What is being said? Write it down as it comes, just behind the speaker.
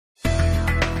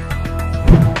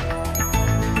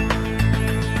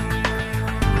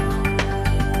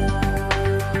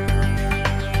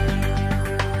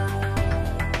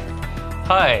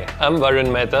Hi, I'm Varun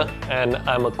Mehta, and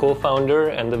I'm a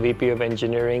co-founder and the VP of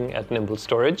Engineering at Nimble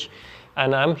Storage.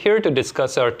 And I'm here to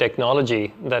discuss our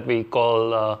technology that we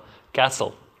call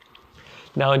Castle.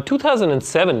 Now, in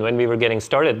 2007, when we were getting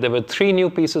started, there were three new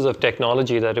pieces of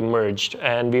technology that emerged,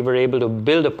 and we were able to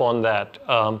build upon that.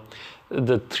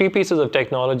 The three pieces of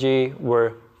technology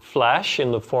were flash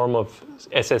in the form of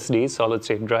SSDs,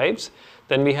 solid-state drives.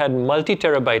 Then we had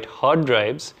multi-terabyte hard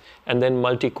drives, and then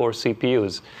multi-core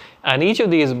CPUs. And each of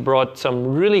these brought some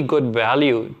really good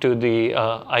value to the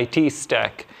IT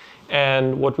stack.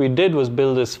 And what we did was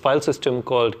build this file system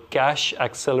called Cache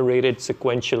Accelerated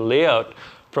Sequential Layout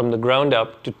from the ground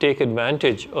up to take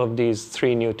advantage of these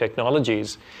three new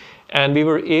technologies. And we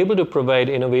were able to provide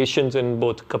innovations in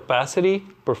both capacity,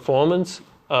 performance,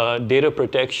 data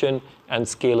protection, and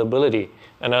scalability.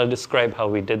 And I'll describe how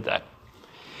we did that.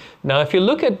 Now, if you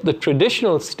look at the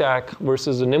traditional stack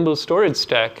versus the Nimble Storage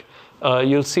stack,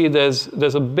 you'll see there's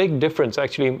a big difference.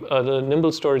 Actually, the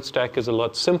Nimble Storage stack is a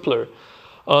lot simpler.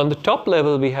 On the top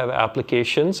level, we have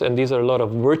applications, and these are a lot of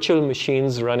virtual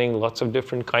machines running lots of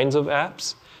different kinds of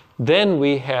apps. Then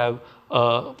we have,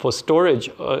 for storage,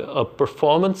 a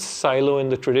performance silo in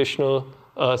the traditional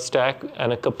stack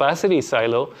and a capacity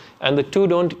silo, and the two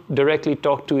don't directly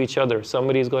talk to each other.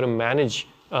 Somebody's got to manage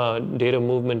data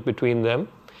movement between them.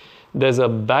 There's a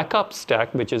backup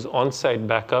stack, which is on-site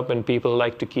backup, and people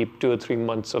like to keep 2 or 3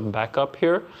 months of backup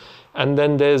here. And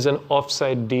then there's an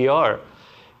off-site DR.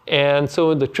 And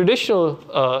so the traditional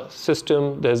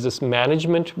system, there's this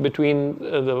management between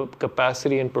the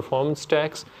capacity and performance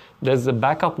stacks. There's the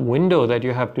backup window that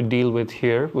you have to deal with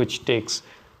here, which takes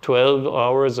 12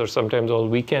 hours or sometimes all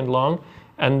weekend long.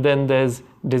 And then there's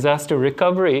disaster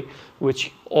recovery,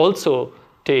 which also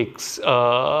takes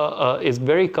is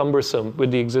very cumbersome with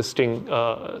the existing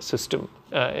system,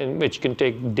 which can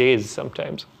take days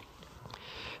sometimes.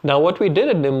 Now, what we did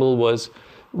at Nimble was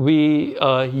we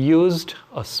used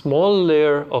a small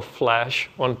layer of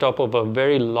flash on top of a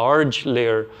very large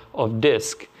layer of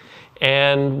disk,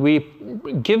 and we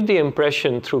give the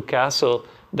impression through Castle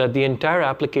that the entire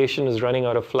application is running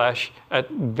out of flash at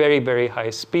very, very high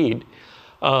speed.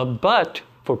 But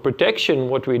for protection,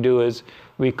 what we do is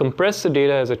we compress the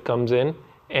data as it comes in,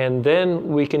 and then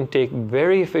we can take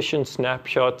very efficient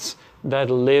snapshots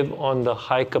that live on the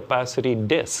high-capacity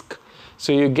disk.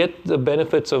 So you get the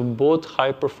benefits of both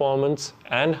high performance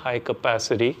and high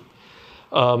capacity.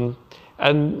 And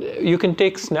you can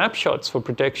take snapshots for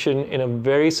protection in a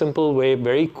very simple way,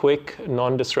 very quick,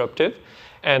 non-disruptive.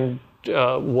 And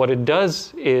what it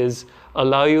does is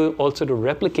allow you also to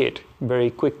replicate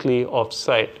very quickly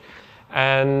off-site.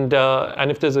 And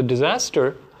if there's a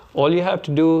disaster, all you have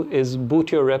to do is boot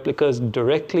your replicas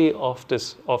directly off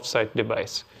this off-site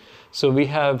device. So we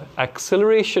have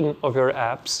acceleration of your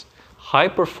apps, high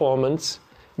performance,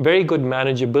 very good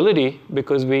manageability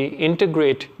because we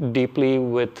integrate deeply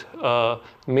with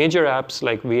major apps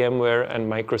like VMware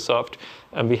and Microsoft,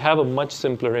 and we have a much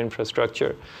simpler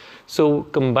infrastructure. So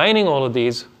combining all of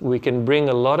these, we can bring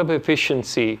a lot of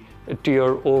efficiency to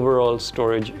your overall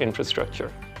storage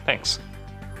infrastructure. Thanks.